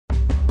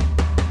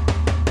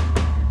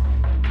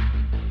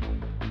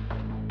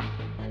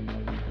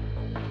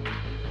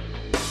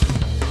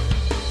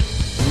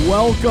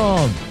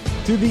Welcome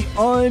to the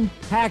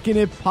Unpacking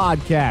It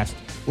podcast,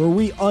 where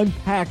we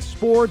unpack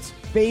sports,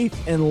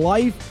 faith, and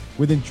life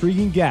with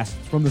intriguing guests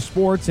from the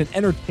sports and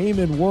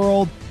entertainment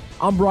world.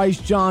 I'm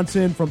Bryce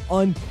Johnson from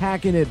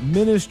Unpacking It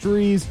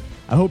Ministries.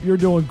 I hope you're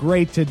doing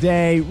great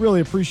today. Really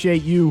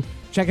appreciate you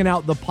checking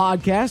out the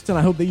podcast, and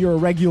I hope that you're a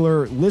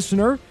regular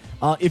listener.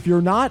 If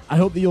you're not, I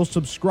hope that you'll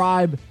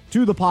subscribe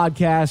to the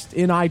podcast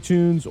in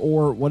iTunes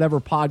or whatever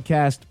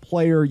podcast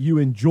player you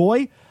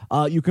enjoy.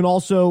 You can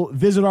also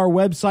visit our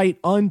website,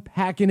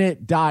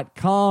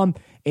 unpackingit.com,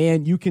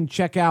 and you can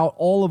check out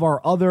all of our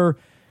other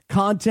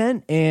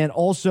content. And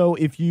also,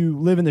 if you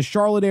live in the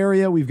Charlotte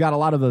area, we've got a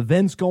lot of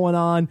events going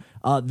on.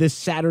 This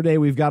Saturday,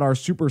 we've got our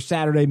Super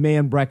Saturday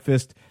Man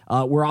Breakfast,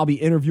 where I'll be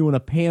interviewing a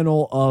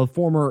panel of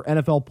former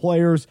NFL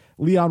players,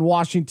 Leon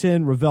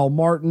Washington, Ravel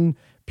Martin,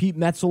 Pete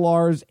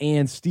Metzelaars,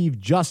 and Steve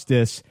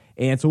Justice.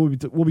 And so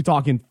we'll be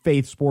talking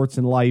faith, sports,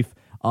 and life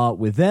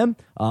with them,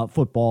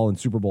 football and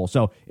Super Bowl.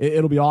 So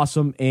it'll be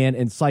awesome and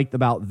psyched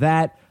about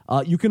that.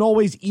 You can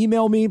always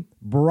email me,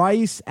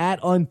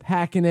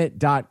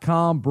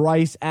 Bryce@unpackingit.com,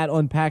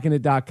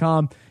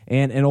 Bryce@unpackingit.com,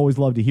 and always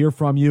love to hear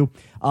from you.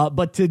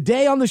 But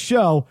today on the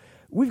show,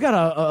 we've got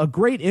a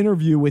great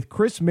interview with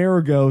Chris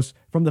Maragos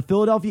from the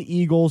Philadelphia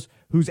Eagles,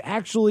 who's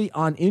actually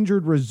on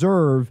injured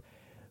reserve.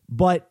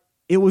 But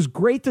it was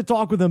great to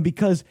talk with him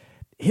because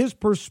his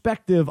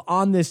perspective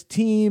on this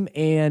team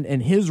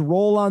and his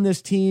role on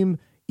this team,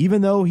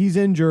 even though he's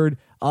injured,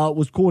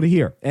 was cool to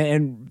hear.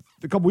 And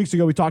a couple weeks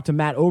ago, we talked to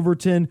Matt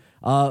Overton,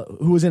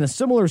 who was in a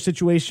similar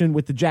situation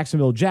with the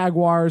Jacksonville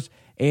Jaguars,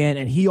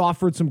 and he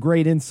offered some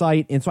great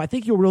insight. And so I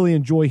think you'll really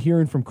enjoy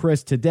hearing from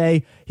Chris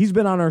today. He's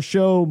been on our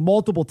show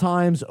multiple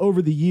times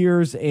over the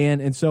years,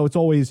 and so it's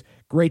always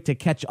great to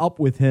catch up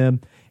with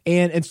him.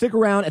 And stick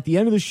around. At the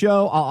end of the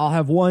show, I'll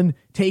have one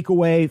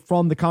takeaway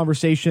from the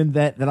conversation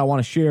that I want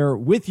to share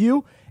with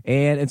you.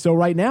 And so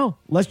right now,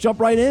 let's jump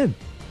right in.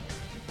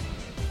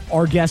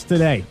 Our guest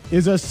today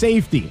is a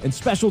safety and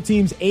special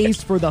teams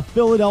ace for the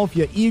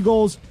Philadelphia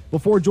Eagles.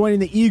 Before joining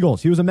the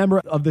Eagles, he was a member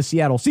of the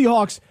Seattle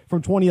Seahawks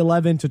from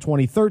 2011 to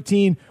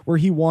 2013, where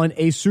he won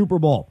a Super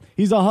Bowl.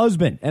 He's a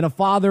husband and a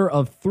father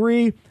of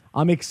three.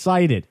 I'm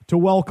excited to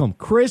welcome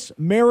Chris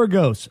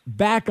Maragos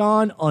back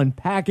on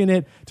Unpacking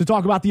It to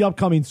talk about the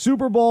upcoming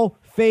Super Bowl,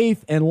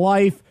 faith, and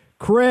life.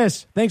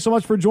 Chris, thanks so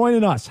much for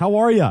joining us. How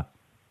are you?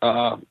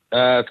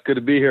 It's good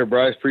to be here,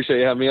 Bryce. Appreciate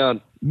you having me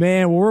on.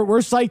 Man, we're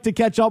psyched to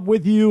catch up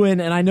with you,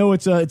 and I know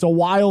it's a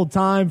wild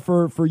time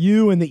for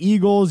you and the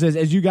Eagles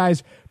as you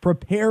guys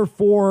prepare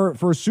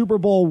for Super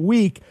Bowl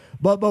week.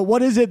 But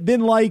what has it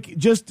been like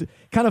just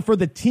kind of for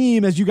the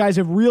team as you guys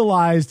have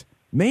realized,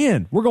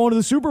 man, we're going to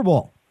the Super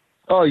Bowl?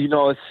 Oh,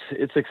 it's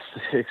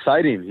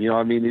exciting.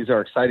 These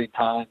are exciting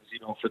times,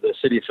 for the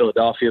city of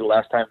Philadelphia. The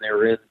last time they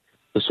were in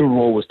the Super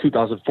Bowl was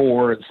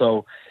 2004. And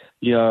so,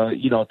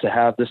 to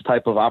have this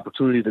type of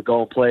opportunity to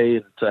go and play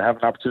and to have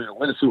an opportunity to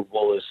win a Super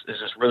Bowl is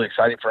just really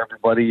exciting for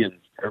everybody. And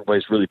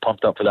everybody's really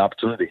pumped up for the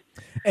opportunity.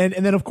 And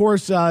then, of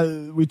course,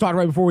 we talked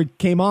right before we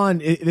came on,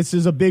 this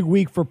is a big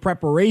week for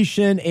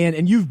preparation.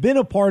 And you've been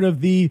a part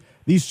of the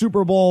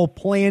Super Bowl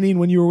planning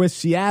when you were with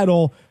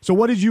Seattle. So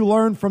what did you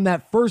learn from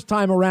that first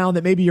time around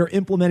that maybe you're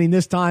implementing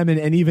this time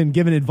and even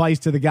giving advice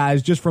to the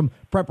guys just from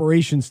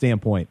preparation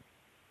standpoint?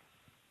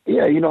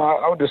 Yeah,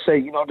 I would just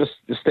say, just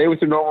stay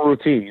with your normal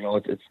routine.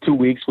 It's 2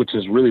 weeks, which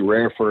is really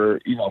rare for,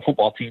 a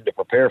football team to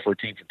prepare for a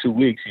team for 2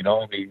 weeks.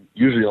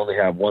 Usually only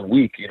have 1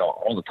 week,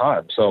 all the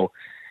time. So,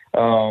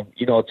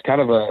 it's kind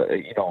of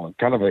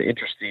an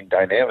interesting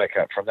dynamic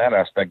from that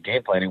aspect,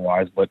 game planning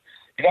wise. But,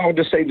 I would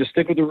just say just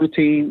stick with the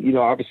routine.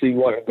 Obviously you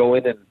want to go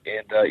in and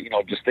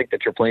just think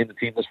that you're playing the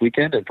team this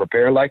weekend and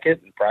prepare like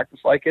it and practice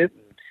like it.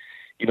 And,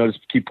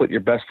 just keep putting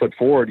your best foot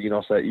forward,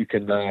 so that you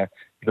can, do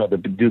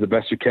the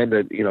best you can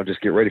to,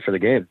 just get ready for the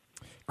game.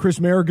 Chris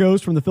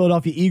Maragos from the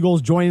Philadelphia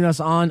Eagles joining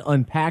us on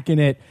Unpacking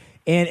It.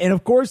 And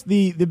of course,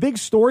 the big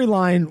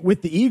storyline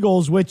with the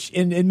Eagles, which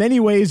in many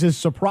ways is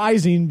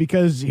surprising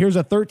because here's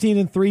a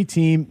 13-3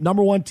 team,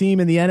 number one team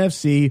in the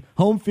NFC,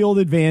 home field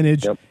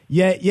advantage. Yep.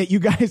 Yet you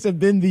guys have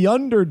been the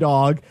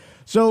underdog.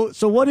 So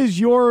what is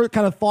your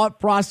kind of thought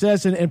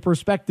process and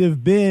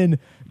perspective been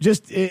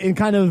just in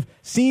kind of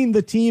seeing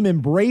the team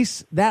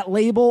embrace that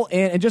label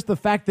and just the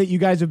fact that you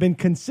guys have been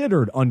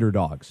considered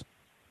underdogs?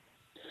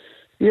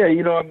 Yeah,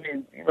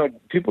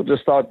 people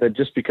just thought that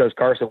just because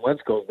Carson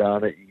Wentz goes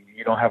down,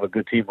 you don't have a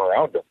good team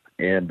around him.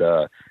 And,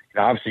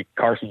 obviously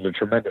Carson's a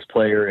tremendous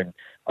player and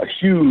a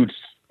huge,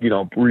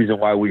 reason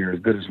why we are as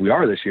good as we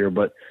are this year.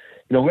 But,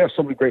 we have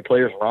so many great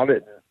players around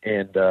it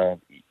and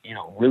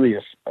really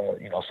is,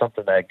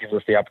 something that gives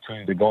us the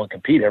opportunity to go and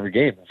compete every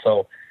game. And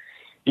so,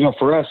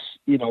 for us,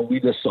 we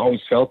just always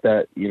felt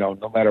that,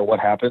 no matter what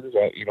happens,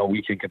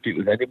 we can compete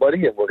with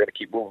anybody and we're going to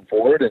keep moving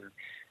forward. And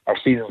our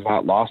season's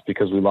not lost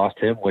because we lost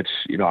him, which,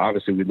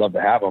 obviously we'd love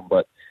to have him,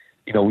 but,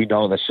 we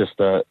know that's just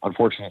the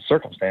unfortunate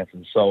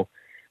circumstances. So,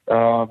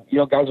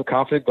 guys are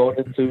confident going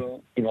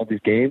into, these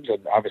games. And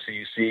obviously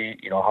you see,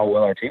 how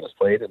well our team has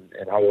played and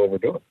how well we're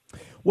doing.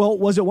 Well,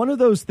 was it one of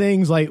those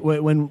things like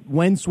when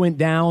Wentz went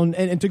down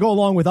and to go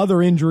along with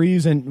other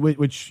injuries and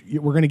which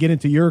we're going to get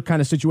into your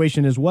kind of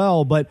situation as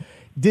well, but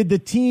did the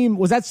team,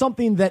 was that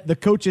something that the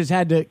coaches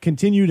had to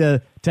continue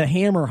to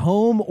hammer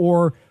home,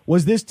 or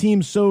was this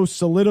team so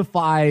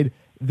solidified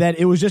that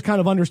it was just kind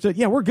of understood,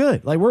 yeah, we're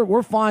good. Like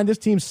we're fine. This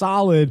team's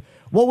solid.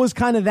 What was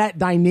kind of that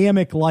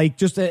dynamic like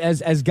just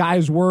as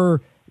guys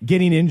were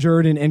getting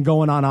injured and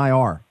going on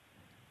IR?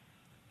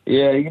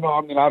 Yeah,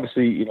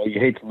 obviously, you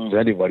hate to lose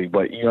anybody,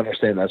 but you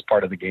understand that's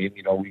part of the game.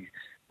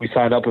 We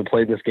signed up and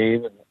played this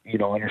game and,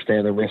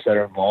 understand the risks that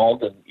are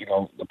involved and,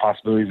 the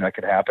possibilities that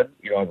could happen,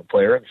 as a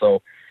player. And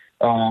so,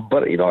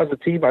 but, as a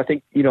team, I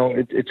think,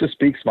 it just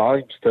speaks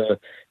volumes to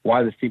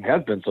why this team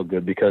has been so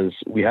good, because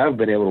we have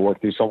been able to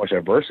work through so much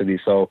adversity.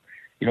 So,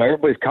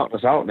 everybody's counting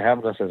us out and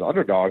having us as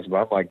underdogs, but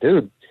I'm like,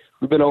 dude,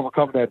 we've been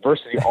overcoming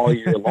adversity all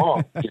year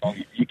long.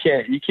 You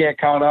can't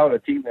count out a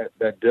team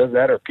that does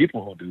that, or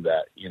people who do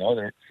that.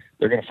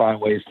 They're going to find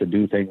ways to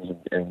do things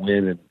and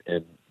win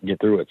and get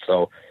through it.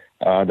 So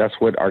that's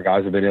what our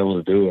guys have been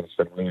able to do, and it's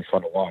been really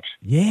fun to watch.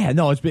 Yeah,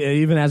 no, it's been,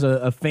 even as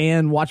a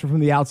fan watching from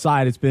the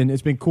outside, it's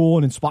been cool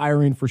and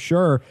inspiring for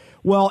sure.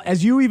 Well,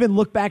 as you even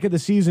look back at the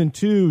season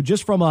too,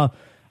 just from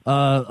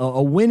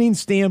a winning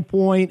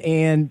standpoint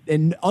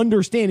and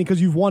understanding,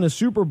 because you've won a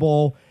Super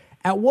Bowl.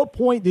 At what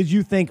point did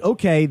you think,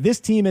 okay, this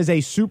team is a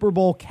Super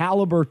Bowl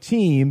caliber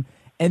team,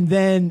 and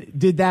then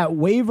did that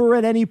waver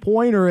at any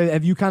point, or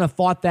have you kind of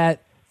thought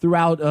that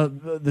throughout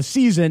the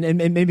season,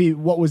 and maybe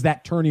what was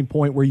that turning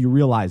point where you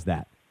realized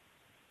that?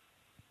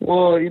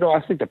 Well,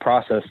 I think the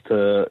process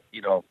to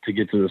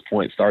get to this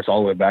point starts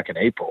all the way back in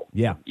April.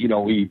 Yeah.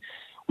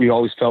 We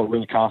always felt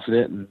really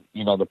confident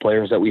in, the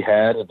players that we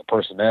had and the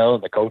personnel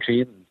and the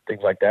coaching and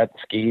things like that, the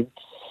scheme.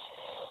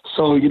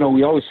 So,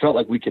 we always felt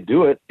like we could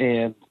do it.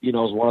 And, it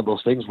was one of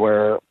those things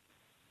where,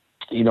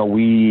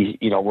 we,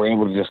 were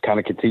able to just kind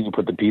of continue to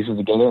put the pieces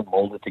together and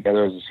mold it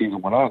together as the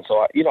season went on. So,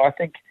 I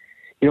think,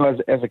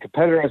 as a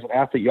competitor, as an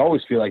athlete, you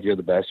always feel like you're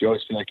the best. You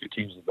always feel like your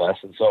team's the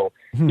best. And so,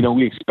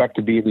 we expect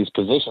to be in these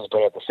positions,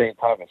 but at the same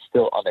time, it's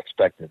still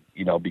unexpected,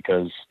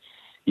 because,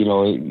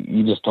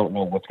 you just don't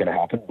know what's going to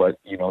happen. But,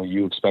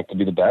 you expect to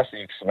be the best and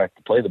you expect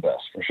to play the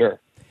best for sure.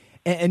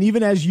 And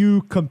even as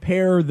you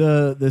compare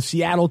the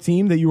Seattle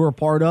team that you were a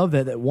part of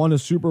that won a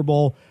Super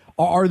Bowl,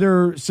 are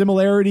there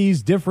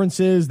similarities,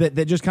 differences that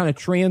just kind of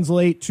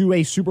translate to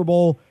a Super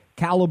Bowl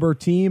caliber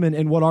team?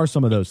 And what are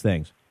some of those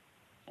things?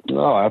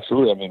 No,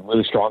 absolutely.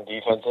 Really strong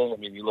defenses.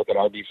 You look at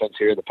our defense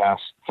here, the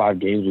past 5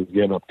 games, we've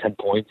given up 10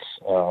 points.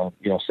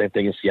 Same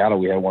thing in Seattle.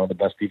 We had one of the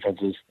best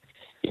defenses,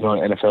 in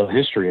NFL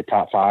history, a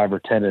top 5 or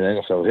 10 in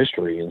NFL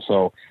history. And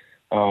so,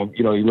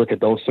 you look at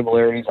those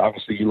similarities.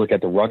 Obviously, you look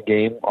at the run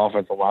game,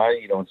 offensive line.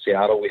 In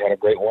Seattle, we had a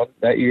great one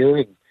that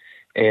year,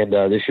 and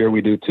this year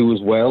we do too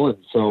as well. And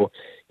so,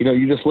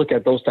 you just look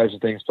at those types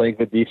of things, playing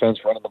good defense,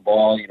 running the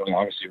ball.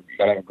 Obviously, you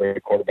got to have a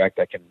great quarterback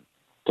that can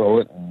throw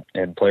it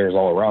and players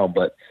all around.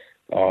 But,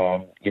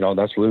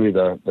 that's really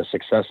the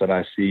success that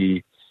I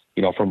see,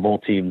 from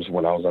both teams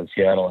when I was on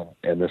Seattle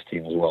and this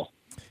team as well.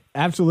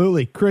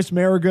 Absolutely. Chris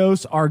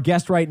Maragos, our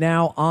guest right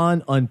now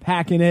on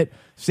Unpacking It,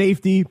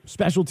 safety,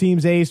 special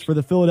teams ace for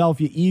the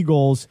Philadelphia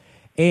Eagles.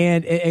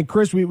 And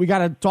Chris, we got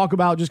to talk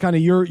about just kind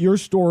of your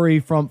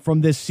story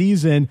from this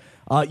season.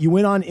 You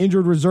went on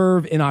injured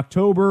reserve in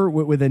October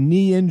with a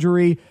knee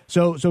injury.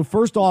 So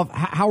first off,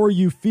 how are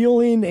you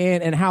feeling,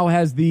 and how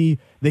has the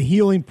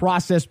healing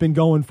process been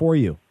going for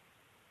you?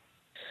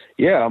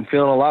 Yeah, I'm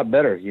feeling a lot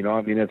better.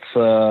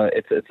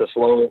 It's a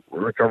slow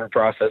recovery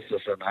process.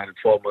 It's a 9 to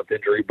 12-month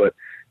injury, but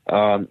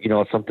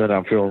it's something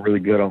I'm feeling really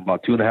good. I'm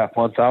about 2.5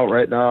 months out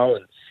right now,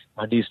 and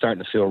my knee's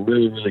starting to feel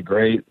really, really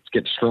great. It's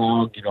getting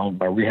strong.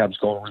 My rehab's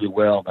going really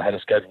well. I'm ahead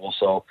of schedule.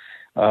 So,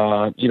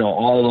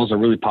 all of those are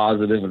really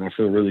positive, and I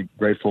feel really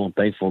grateful and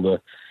thankful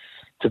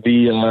to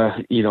be,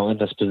 in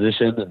this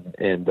position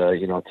and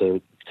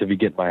to be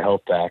getting my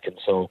health back. And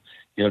so,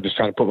 just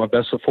trying to put my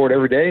best foot forward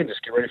every day and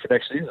just get ready for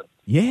next season.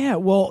 Yeah,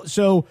 well,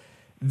 so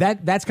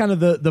that's kind of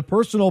the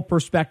personal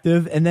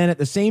perspective, and then at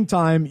the same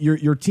time,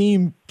 your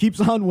team keeps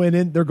on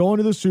winning. They're going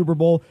to the Super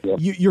Bowl. Yep.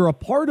 You're a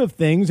part of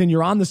things, and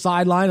you're on the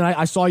sideline.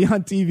 I saw you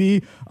on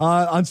TV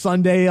on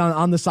Sunday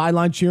on the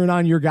sideline cheering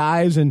on your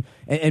guys and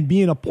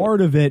being a part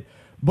of it.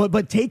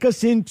 But take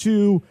us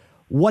into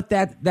what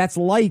that's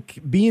like,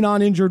 being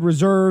on injured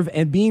reserve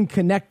and being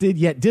connected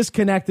yet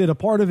disconnected, a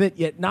part of it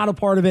yet not a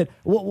part of it.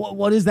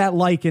 What is that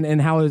like,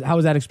 and how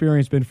has that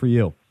experience been for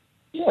you?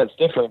 Yeah, it's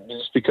different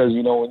just because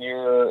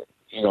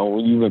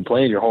when you've been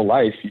playing your whole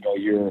life,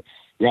 you're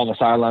on the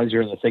sidelines,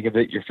 you're in the thick of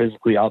it, you're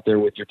physically out there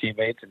with your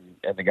teammates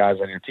and the guys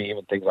on your team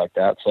and things like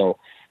that. So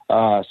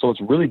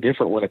it's really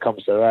different when it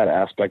comes to that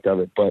aspect of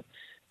it. But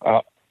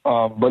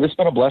it's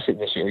been a blessing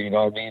this year.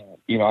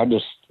 I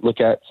just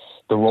look at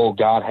the role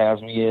God has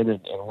me in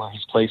and where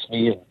He's placed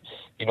me,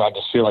 and I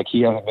just feel like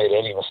He hasn't made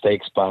any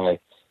mistakes by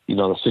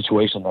the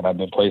situation that I've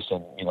been placed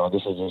in.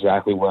 This is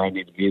exactly where I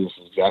need to be. This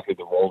is exactly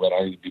the role that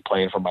I need to be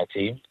playing for my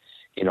team.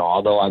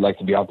 although I'd like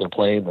to be out there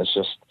playing, that's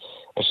just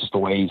the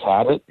way he's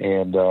had it.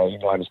 And,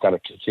 I just got to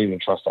continue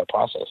to trust that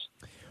process.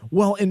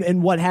 Well,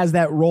 and what has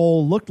that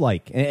role looked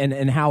like?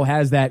 And how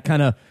has that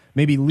kind of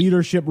maybe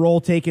leadership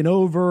role taken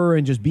over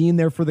and just being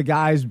there for the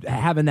guys,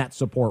 having that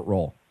support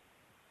role?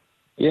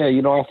 Yeah,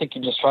 I think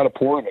you just try to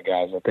pour into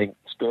guys. I think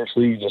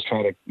spiritually you just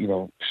try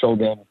to, show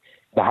them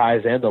the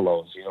highs and the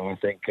lows. I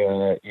think,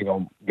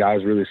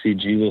 guys really see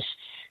Jesus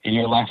in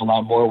your life a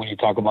lot more when you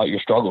talk about your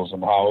struggles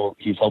and how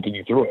he's helping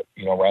you through it,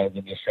 rather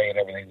than just saying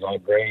everything's all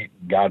great,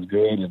 God's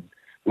good, and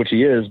which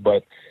he is,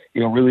 but,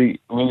 really,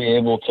 really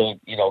able to,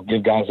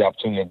 give guys the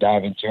opportunity to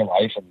dive into your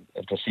life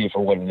and to see it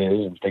for what it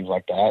is and things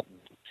like that.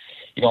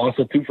 And,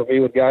 also, too, for me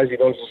with guys,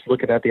 just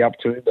looking at the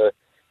opportunity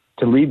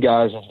to lead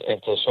guys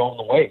and to show them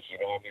the way.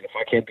 If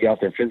I can't be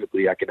out there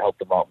physically, I can help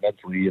them out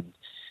mentally,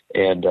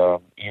 and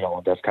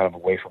that's kind of a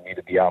way for me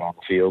to be out on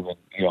the field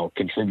and,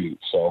 contribute.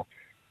 So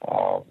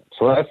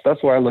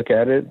that's where I look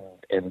at it,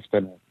 and it's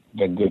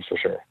been good for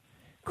sure.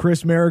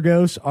 Chris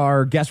Maragos,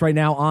 our guest right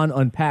now on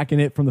Unpacking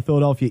It from the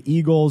Philadelphia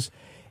Eagles.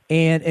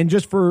 And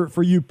just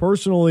for you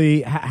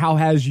personally, how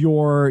has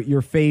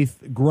your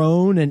faith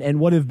grown, and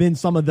what have been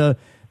some of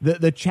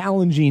the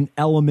challenging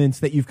elements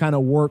that you've kind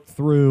of worked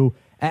through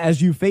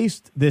as you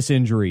faced this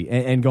injury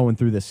and going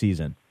through this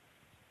season?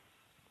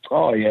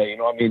 Oh yeah,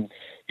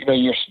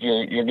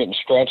 you're getting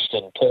stretched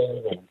and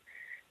pulled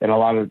and a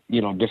lot of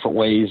different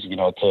ways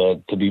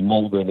to be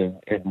molded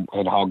and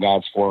how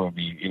God's forming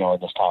me in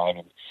this time.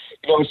 And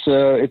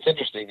it's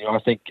interesting. I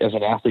think as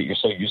an athlete you're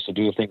so used to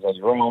doing things on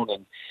your own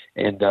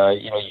and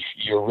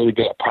you're really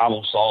good at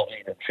problem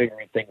solving and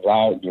figuring things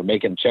out. You're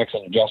making checks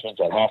and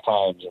adjustments at half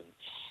times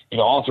and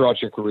all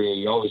throughout your career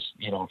you're always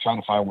trying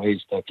to find ways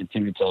to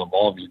continue to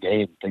evolve your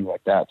game and things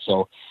like that.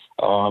 So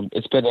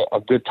it's been a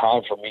good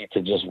time for me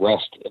to just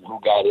rest in who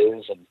God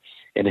is and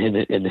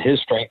in his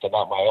strength and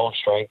not my own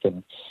strength.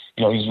 And,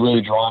 he's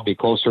really drawing me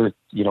closer,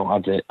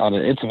 on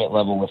an intimate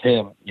level with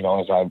him,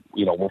 as I,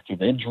 work through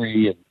the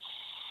injury and,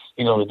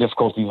 the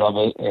difficulties of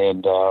it.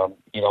 And,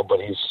 but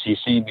he's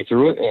seen me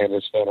through it, and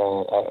it's been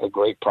a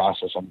great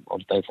process. I'm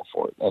thankful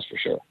for it. That's for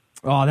sure.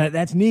 Oh,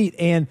 that's neat.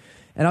 And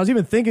I was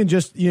even thinking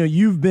just,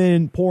 you've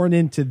been pouring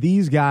into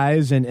these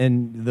guys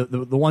and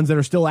the ones that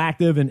are still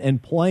active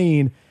and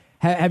playing.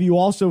 Have you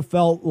also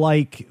felt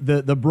like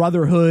the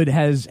brotherhood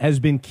has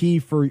been key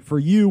for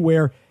you,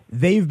 where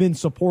they've been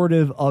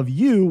supportive of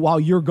you while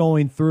you're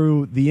going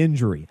through the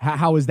injury?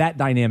 How has that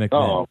dynamic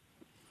been?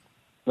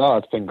 No,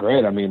 it's been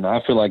great. I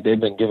feel like they've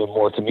been giving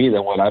more to me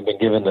than what I've been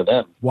giving to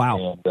them.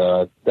 Wow.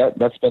 And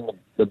that's been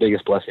the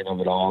biggest blessing of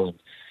it all. And,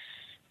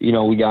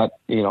 we got,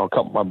 a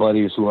couple of my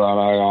buddies who are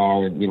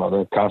on IR, and,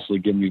 they're constantly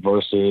giving me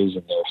verses,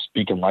 and they're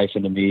speaking life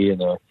into me,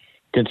 and they're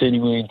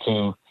continuing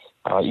to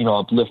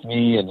uplift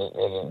me and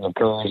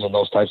encourage and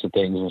those types of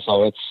things. And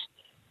so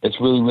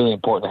it's really, really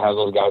important to have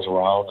those guys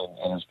around,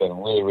 and it's been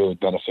really, really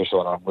beneficial,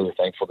 and I'm really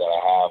thankful that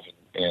I have.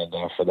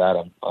 And for that,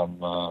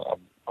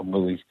 I'm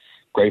really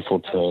grateful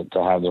to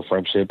have their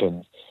friendship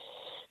and,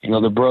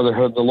 the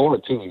brotherhood of the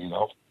Lord too,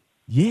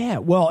 Yeah,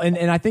 well,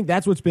 and I think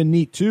that's what's been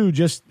neat too,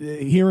 just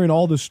hearing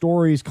all the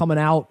stories coming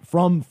out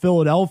from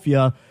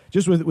Philadelphia,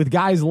 just with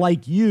guys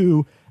like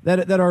you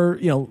that are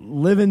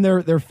living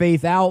their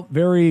faith out,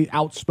 very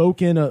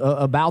outspoken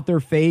about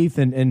their faith,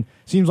 and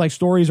seems like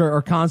stories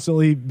are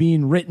constantly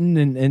being written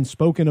and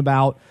spoken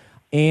about,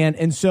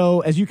 and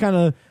so as you kind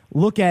of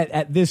look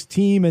at this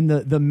team and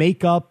the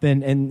makeup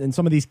and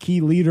some of these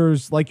key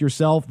leaders like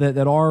yourself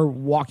that are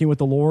walking with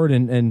the Lord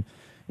and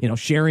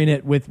sharing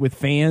it with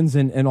fans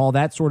and all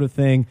that sort of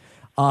thing.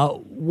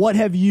 What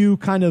have you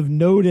kind of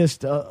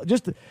noticed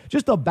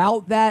just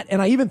about that?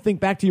 And I even think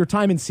back to your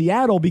time in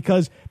Seattle,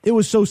 because it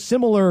was so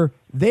similar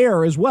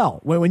there as well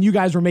when you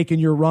guys were making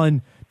your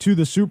run to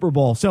the Super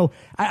Bowl. So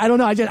I don't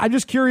know. I'm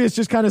just curious,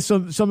 just kind of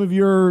some of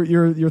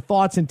your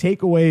thoughts and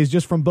takeaways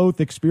just from both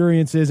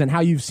experiences and how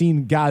you've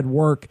seen God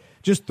work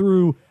just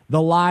through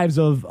the lives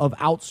of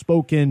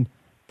outspoken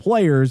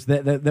players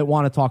that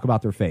want to talk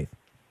about their faith.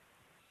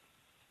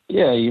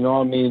 Yeah,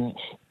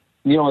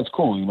 it's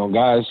cool.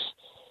 Guys,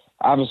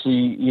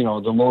 obviously, the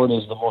Lord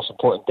is the most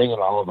important thing in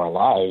all of our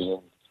lives,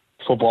 and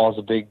football is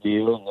a big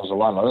deal, and there's a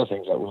lot of other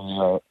things that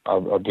really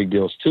are big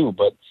deals too.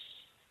 But,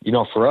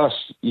 for us,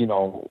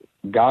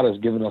 God has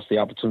given us the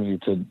opportunity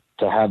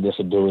to have this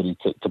ability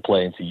to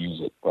play and to use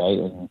it, right?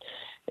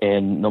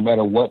 And no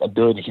matter what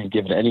ability he's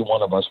given to any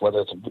one of us, whether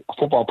it's a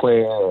football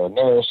player or a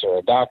nurse or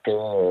a doctor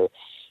or,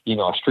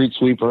 a street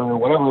sweeper or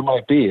whatever it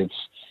might be,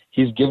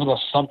 he's given us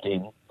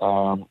something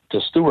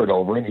to steward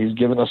over, and he's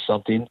given us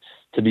something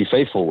to be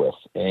faithful with.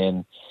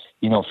 And,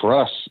 for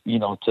us,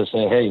 to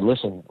say, hey,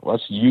 listen,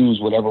 let's use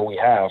whatever we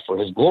have for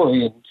his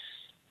glory, and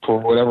for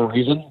whatever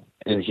reason,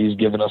 and he's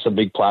given us a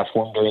big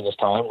platform during this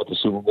time with the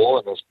Super Bowl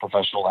and as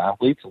professional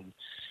athletes. And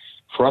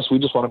for us, we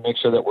just want to make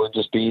sure that we're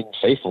just being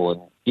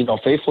faithful.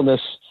 And, faithfulness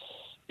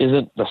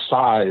isn't the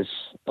size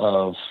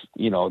of,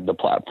 the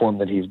platform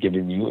that he's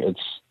given you.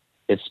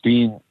 It's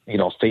being,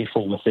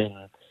 faithful within,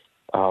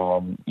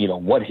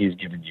 what he's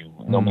given you,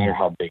 no matter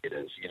how big it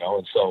is,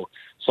 And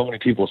so many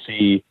people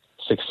see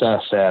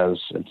success as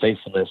and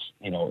faithfulness,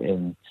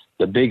 in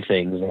the big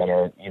things that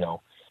are,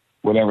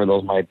 whatever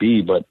those might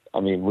be. But I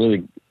mean,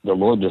 really, the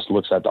Lord just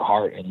looks at the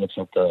heart and looks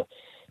at the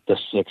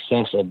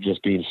success of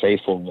just being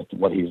faithful with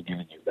what He's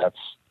given you.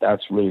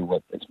 That's really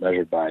what it's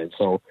measured by. And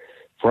so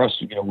for us,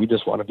 we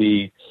just want to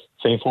be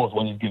faithful with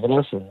what He's given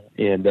us and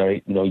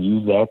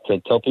use that to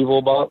tell people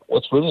about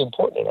what's really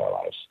important in our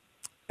lives.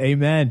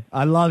 Amen.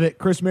 I love it.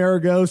 Chris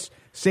Maragos,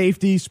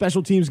 safety,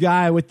 special teams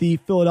guy with the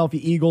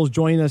Philadelphia Eagles,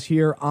 joining us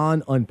here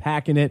on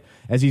Unpacking It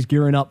as he's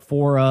gearing up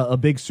for a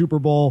big Super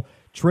Bowl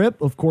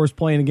trip, of course,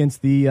 playing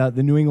against the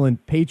New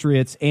England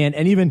Patriots. And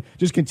even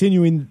just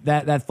continuing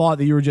that thought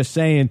that you were just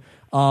saying,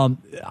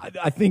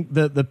 I think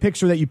the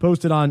picture that you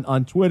posted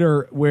on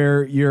Twitter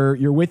where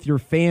you're with your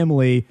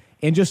family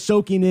and just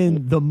soaking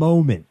in the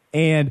moment.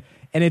 And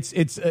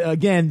it's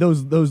again,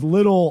 those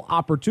little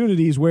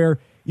opportunities where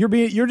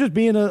you're just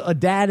being a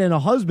dad and a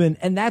husband,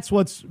 and that's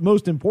what's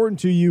most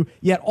important to you.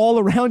 Yet all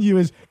around you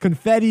is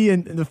confetti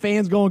and the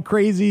fans going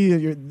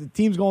crazy, the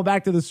team's going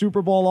back to the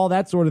Super Bowl, all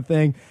that sort of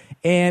thing.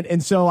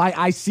 And so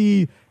I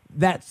see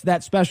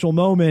that special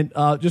moment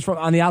just from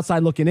on the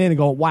outside looking in and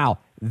go, wow,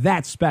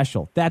 that's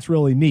special. That's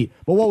really neat.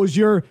 But what was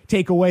your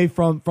takeaway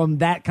from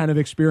that kind of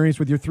experience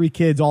with your 3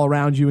 kids all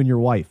around you and your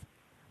wife?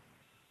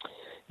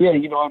 Yeah,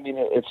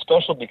 it's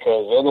special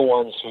because they're the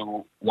ones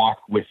who walk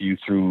with you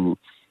through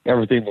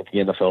everything that the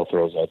NFL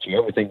throws at you,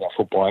 everything that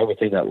football,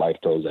 everything that life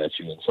throws at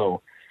you. And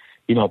so,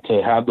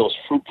 to have those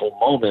fruitful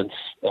moments,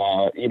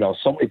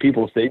 so many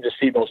people, they just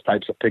see those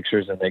types of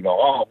pictures and they go,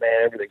 oh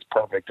man, everything's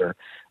perfect, or,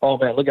 oh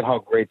man, look at how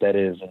great that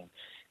is.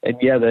 And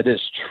yeah, that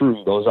is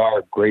true. Those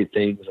are great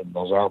things and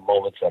those are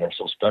moments that are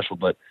so special,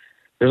 but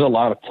there's a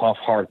lot of tough,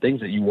 hard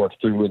things that you work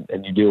through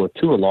and you deal with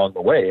too along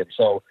the way. And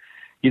so,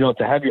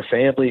 to have your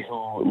family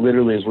who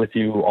literally is with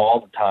you all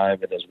the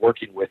time and is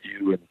working with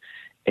you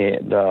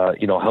and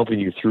helping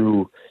you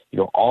through,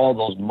 all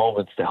those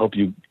moments to help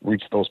you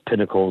reach those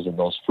pinnacles and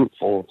those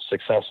fruitful,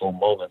 successful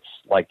moments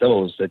like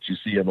those that you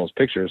see in those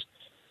pictures,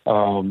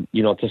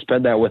 to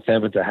spend that with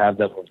them and to have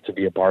them to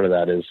be a part of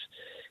that is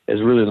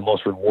really the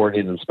most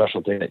rewarding and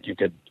special thing that you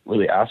could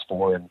really ask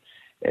for.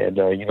 And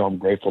I'm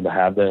grateful to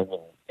have them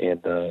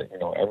and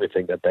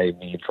everything that they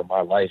mean for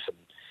my life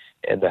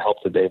and the help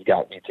that they've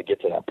got me to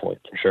get to that point,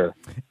 for sure.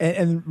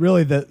 And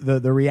really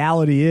the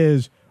reality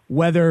is,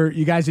 whether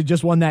you guys had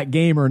just won that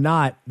game or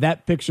not,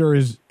 that picture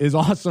is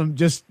awesome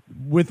just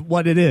with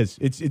what it is.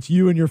 It's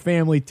you and your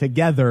family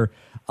together,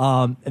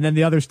 and then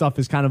the other stuff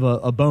is kind of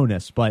a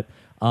bonus. But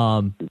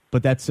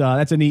that's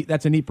a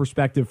neat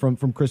perspective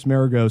from Chris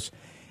Maragos.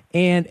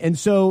 And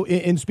so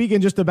in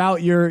speaking just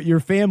about your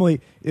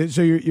family,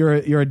 so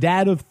you're a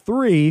dad of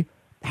 3.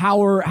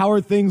 How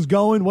are things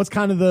going? What's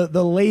kind of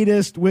the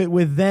latest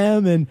with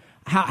them, and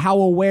how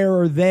aware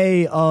are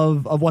they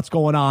of what's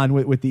going on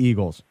with the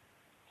Eagles?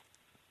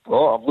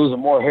 Well, I'm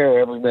losing more hair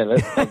every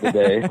minute of the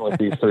day with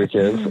these 3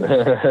 kids.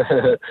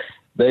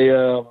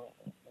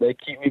 They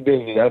keep me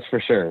busy, that's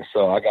for sure.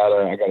 So I got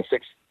a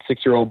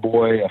 6-year-old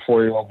boy, a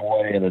 4-year-old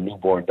boy, and a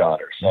newborn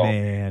daughter. So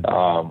Man.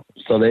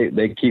 So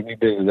they keep me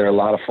busy. They're a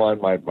lot of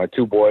fun. My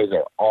 2 boys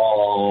are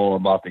all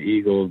about the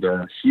Eagles.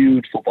 They're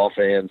huge football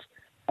fans.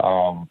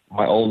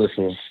 My oldest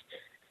is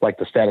like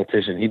the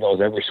statistician. He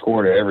knows every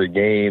score to every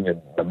game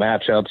and the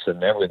matchups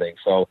and everything.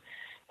 So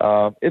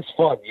it's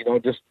fun,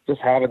 just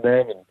having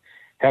them and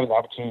having the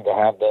opportunity to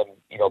have them,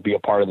 be a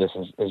part of this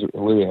is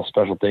really a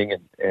special thing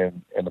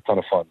and a ton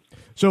of fun.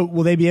 So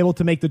will they be able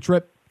to make the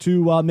trip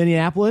to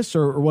Minneapolis,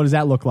 or what does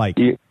that look like?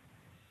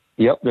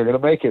 Yep, they're going to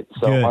make it.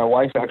 So Good. My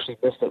wife actually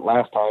missed it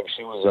last time.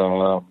 She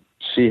was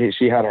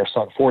she had our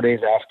son 4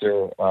 days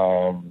after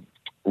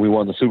we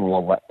won the Super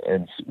Bowl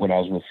when I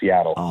was with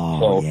Seattle.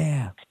 Oh,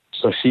 yeah.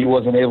 So she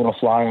wasn't able to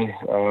fly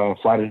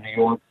to New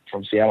York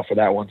from Seattle for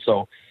that one.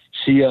 So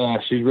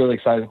she's really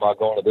excited about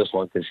going to this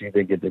one because she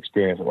didn't get to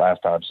experience it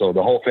last time. So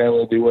the whole family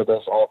will be with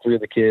us, all 3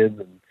 of the kids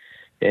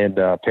and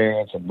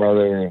parents and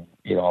brother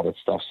and all that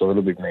stuff. So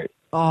it'll be great.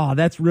 Oh,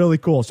 that's really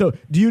cool. So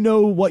do you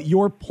know what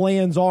your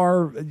plans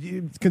are,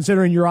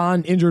 considering you're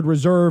on injured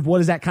reserve? What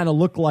does that kind of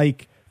look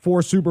like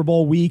for Super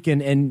Bowl week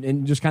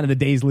and just kind of the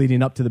days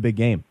leading up to the big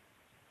game?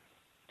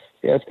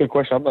 Yeah, that's a good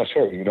question. I'm not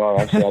sure.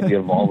 Obviously I'll be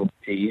involved with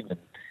the team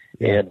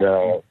and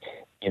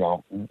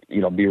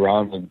be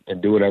around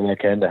and do whatever I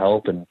can to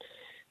help and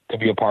to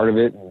be a part of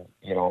it and,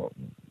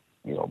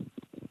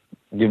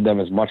 give them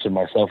as much of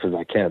myself as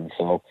I can.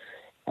 So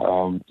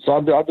I'll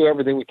do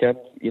everything we can,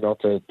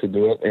 to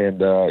do it. And,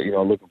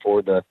 looking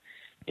forward to,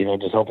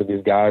 just helping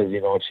these guys,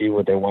 achieve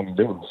what they want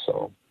to do.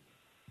 So.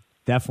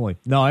 Definitely.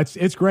 No,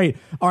 it's great.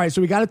 All right,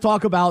 so we got to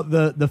talk about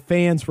the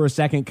fans for a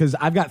second, because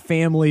I've got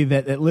family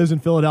that lives in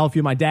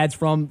Philadelphia. My dad's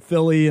from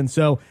Philly, and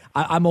so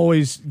I'm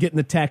always getting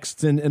the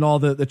texts and all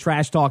the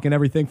trash talk and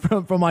everything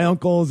from my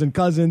uncles and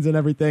cousins and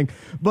everything.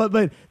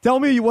 But tell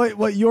me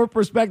what your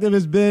perspective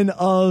has been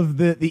of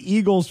the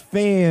Eagles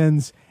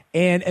fans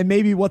and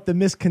maybe what the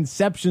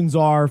misconceptions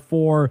are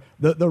for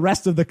the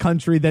rest of the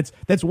country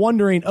that's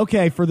wondering,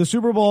 okay, for the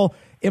Super Bowl,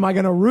 am I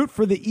going to root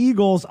for the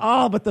Eagles?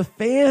 Oh, but the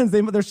fans,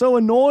 they're so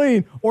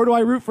annoying. Or do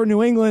I root for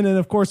New England? And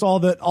of course, all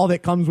that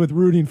comes with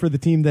rooting for the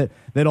team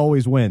that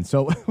always wins.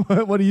 So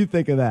what do you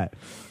think of that?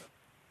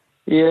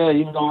 Yeah,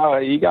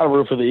 you got to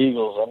root for the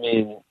Eagles. I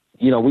mean,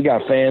 we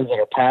got fans that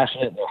are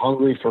passionate and they're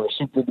hungry for a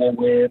Super Bowl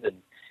win.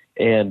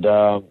 And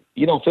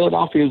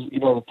Philadelphia is,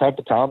 the type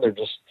of town, they're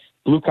just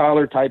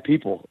blue-collar type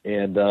people.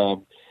 And,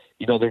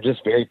 they're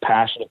just very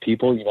passionate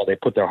people. They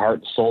put their heart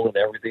and soul into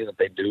everything that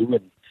they do.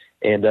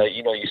 And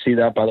you see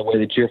that by the way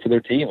they cheer for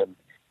their team. And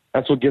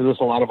that's what gives us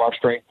a lot of our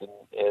strength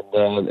in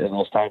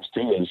those times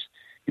too, is,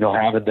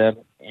 having them,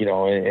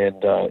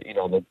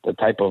 the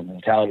type of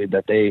mentality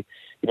that they,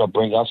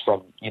 bring us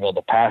from,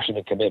 the passion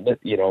and commitment.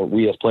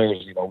 We as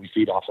players, we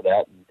feed off of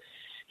that, and,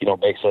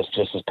 makes us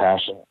just as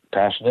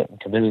passionate and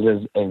committed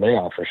as they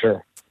are, for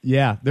sure.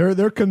 Yeah,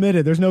 they're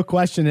committed. There's no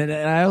question. And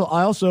I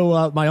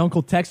also, my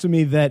uncle texted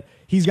me that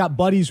he's got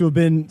buddies who have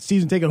been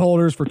season ticket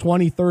holders for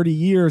 20, 30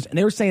 years, and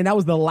they were saying that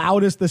was the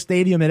loudest the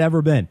stadium had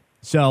ever been.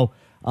 So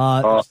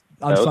on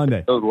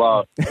Sunday. It was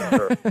loud.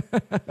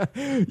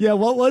 Sure. Yeah,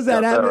 what was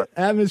that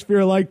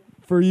atmosphere like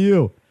for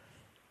you?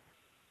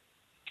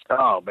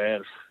 Oh,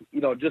 man.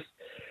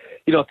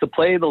 To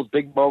play those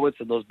big moments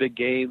and those big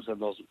games and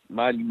those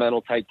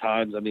monumental type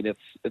times, I mean,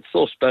 it's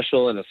so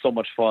special and it's so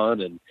much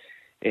fun. And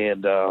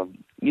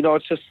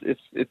it's just,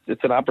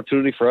 it's an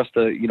opportunity for us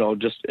to,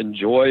 just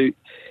enjoy,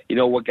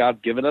 what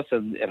God's given us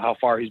and how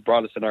far he's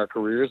brought us in our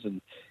careers.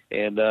 And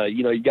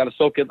you got to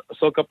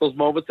soak up those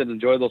moments and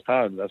enjoy those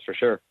times. That's for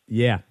sure.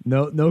 Yeah,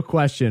 no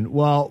question.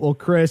 Well,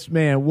 Chris,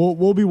 man,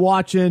 we'll be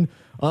watching,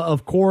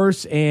 of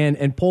course,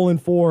 and pulling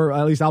for,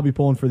 at least I'll be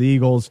pulling for the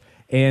Eagles.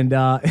 And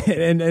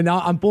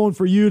I'm pulling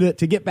for you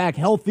to get back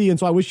healthy. And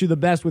so I wish you the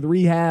best with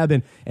rehab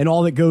and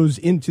all that goes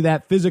into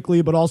that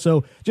physically, but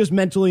also just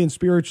mentally and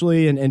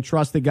spiritually, and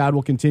trust that God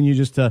will continue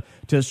just to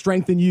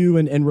strengthen you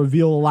and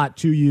reveal a lot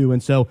to you.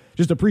 And so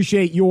just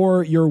appreciate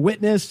your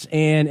witness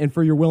and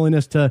for your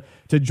willingness to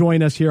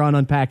join us here on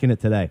Unpacking It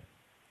today.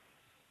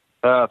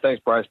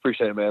 Thanks, Bryce.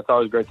 Appreciate it, man. It's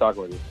always great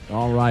talking with you.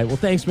 All right. Well,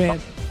 thanks, man.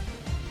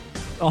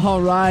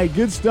 All right.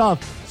 Good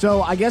stuff.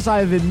 So I guess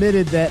I've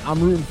admitted that I'm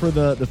rooting for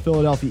the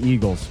Philadelphia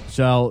Eagles.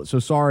 So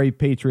sorry,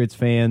 Patriots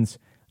fans.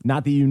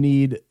 Not that you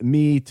need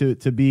me to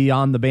be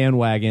on the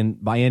bandwagon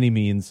by any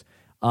means,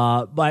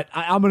 but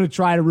I'm going to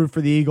try to root for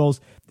the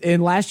Eagles.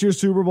 In last year's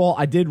Super Bowl,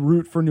 I did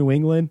root for New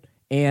England,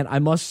 and I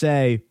must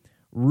say,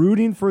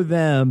 rooting for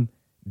them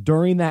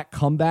during that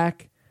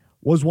comeback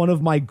was one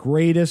of my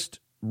greatest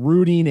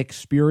rooting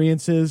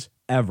experiences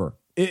ever.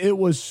 It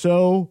was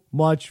so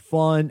much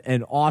fun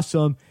and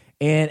awesome,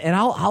 and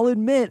I'll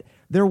admit,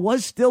 there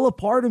was still a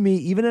part of me,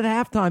 even at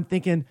halftime,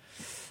 thinking,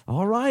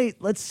 all right,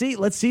 let's see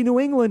New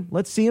England.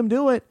 Let's see them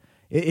do it.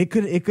 It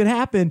could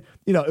happen.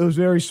 It was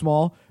very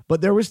small,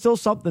 but there was still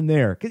something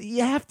there. 'Cause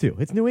you have to.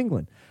 It's New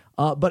England.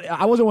 But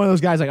I wasn't one of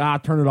those guys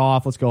like, turn it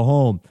off. Let's go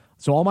home.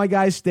 So all my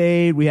guys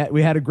stayed. We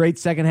had a great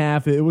second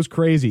half. It was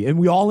crazy. And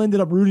we all ended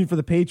up rooting for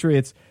the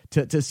Patriots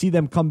to see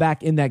them come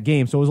back in that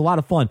game. So it was a lot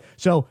of fun.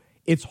 So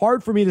it's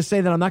hard for me to say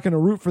that I'm not going to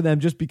root for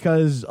them just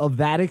because of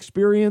that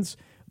experience.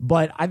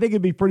 But I think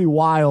it'd be pretty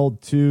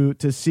wild to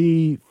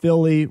see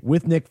Philly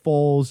with Nick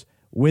Foles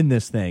win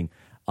this thing.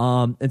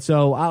 And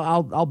so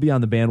I'll be on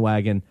the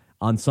bandwagon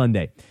on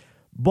Sunday.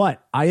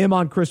 But I am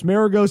on Chris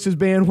Maragos'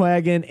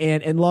 bandwagon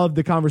and love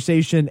the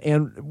conversation.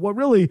 And what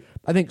really,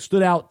 I think,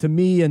 stood out to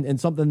me and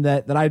something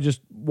that I just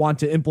want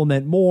to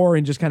implement more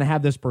and just kind of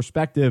have this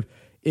perspective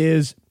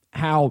is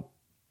how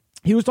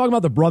he was talking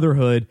about the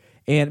brotherhood,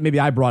 and maybe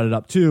I brought it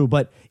up too,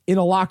 but in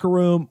a locker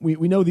room,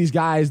 we know these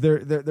guys,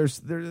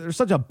 there's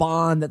such a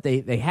bond that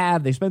they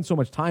have. They spend so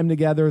much time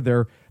together.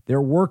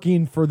 They're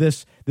working for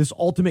this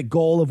ultimate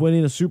goal of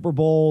winning a Super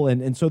Bowl.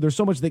 And so there's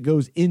so much that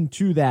goes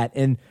into that.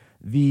 And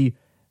the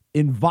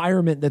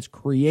environment that's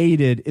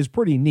created is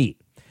pretty neat.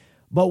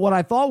 But what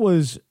I thought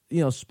was,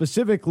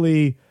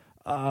 specifically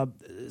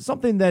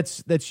something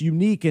that's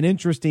unique and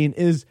interesting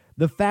is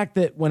the fact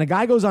that when a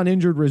guy goes on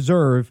injured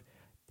reserve,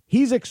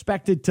 he's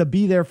expected to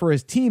be there for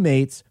his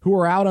teammates who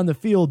are out on the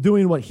field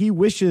doing what he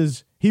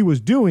wishes he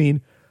was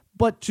doing,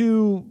 but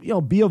to,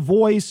 be a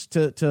voice,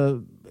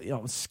 to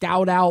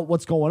scout out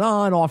what's going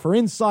on, offer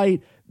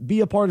insight, be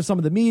a part of some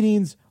of the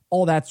meetings,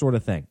 all that sort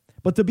of thing.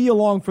 But to be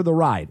along for the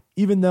ride,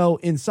 even though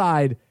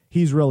inside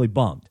he's really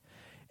bummed.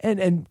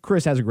 And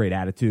Chris has a great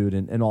attitude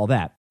and all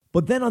that.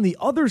 But then on the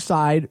other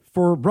side,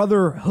 for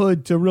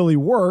brotherhood to really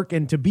work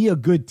and to be a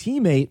good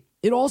teammate,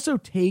 it also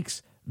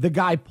takes the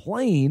guy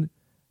playing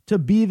to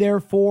be there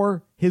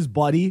for his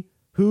buddy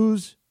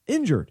who's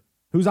injured,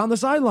 who's on the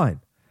sideline.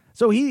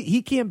 So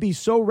he can't be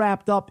so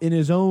wrapped up in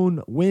his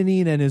own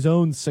winning and his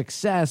own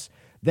success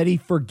that he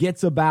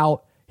forgets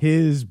about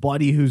his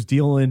buddy who's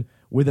dealing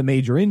with a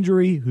major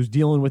injury, who's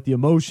dealing with the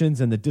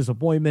emotions and the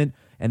disappointment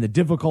and the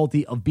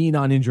difficulty of being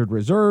on injured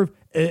reserve,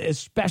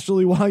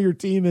 especially while your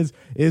team is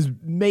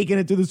making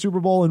it to the Super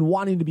Bowl and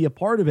wanting to be a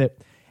part of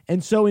it.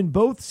 And so in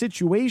both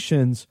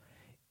situations,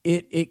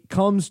 it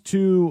comes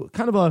to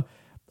kind of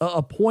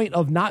a point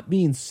of not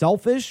being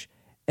selfish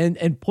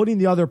and putting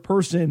the other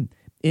person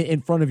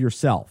in front of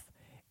yourself.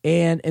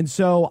 And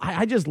so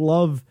I just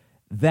love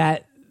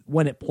that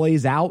when it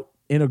plays out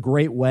in a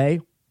great way.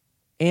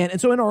 And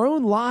so in our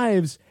own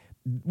lives,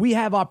 we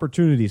have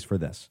opportunities for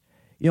this,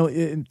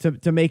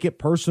 to make it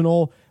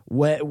personal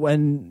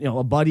when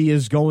a buddy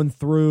is going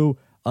through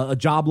a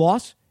job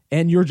loss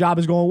and your job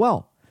is going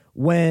well,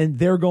 when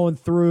they're going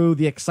through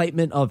the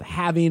excitement of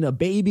having a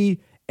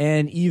baby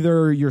and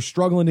either you're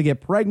struggling to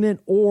get pregnant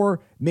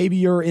or maybe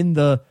you're in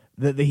the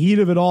heat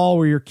of it all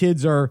where your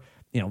kids are,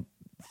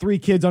 3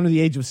 kids under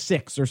the age of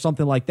 6 or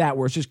something like that,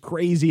 where it's just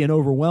crazy and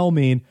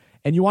overwhelming.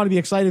 And you want to be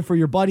excited for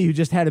your buddy who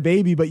just had a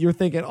baby, but you're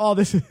thinking, oh,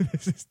 this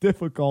is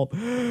difficult.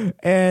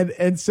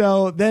 And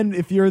so then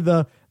if you're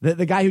the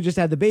guy who just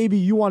had the baby,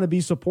 you want to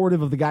be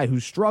supportive of the guy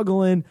who's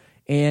struggling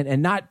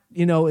and not,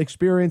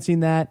 experiencing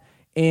that.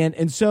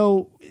 And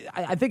so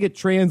I think it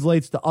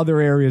translates to other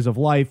areas of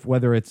life,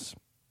 whether it's,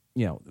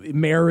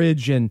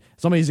 marriage and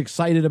somebody's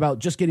excited about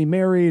just getting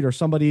married, or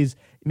somebody's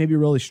maybe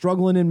really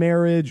struggling in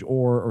marriage,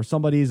 or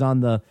somebody's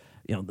on the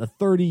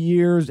 30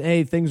 years.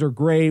 Hey, things are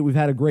great. We've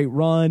had a great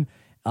run.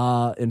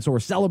 And so we're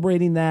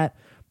celebrating that.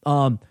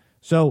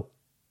 So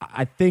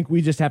I think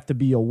we just have to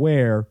be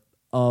aware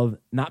of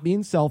not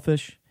being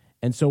selfish.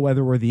 And so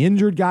whether we're the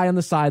injured guy on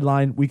the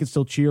sideline, we can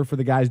still cheer for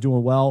the guys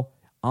doing well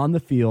on the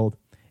field,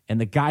 and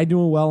the guy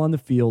doing well on the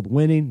field,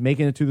 winning,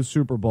 making it to the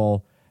Super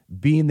Bowl,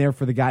 being there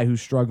for the guy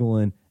who's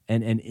struggling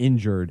and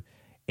injured,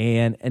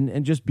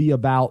 and just be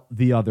about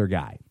the other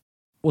guy.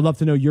 We'd love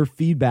to know your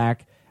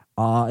feedback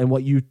and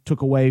what you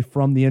took away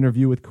from the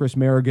interview with Chris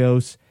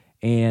Maragos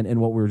and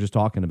what we were just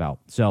talking about.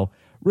 So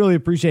really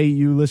appreciate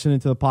you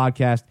listening to the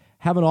podcast.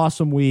 Have an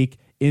awesome week.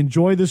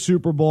 Enjoy the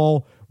Super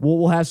Bowl.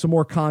 We'll have some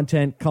more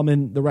content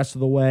coming the rest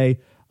of the way.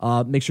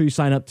 Make sure you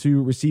sign up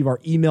to receive our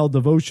email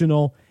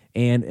devotional,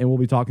 and we'll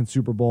be talking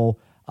Super Bowl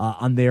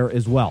on there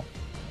as well.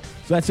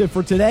 So that's it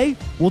for today.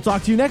 We'll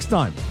talk to you next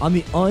time on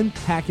the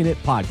Unpacking It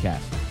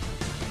podcast.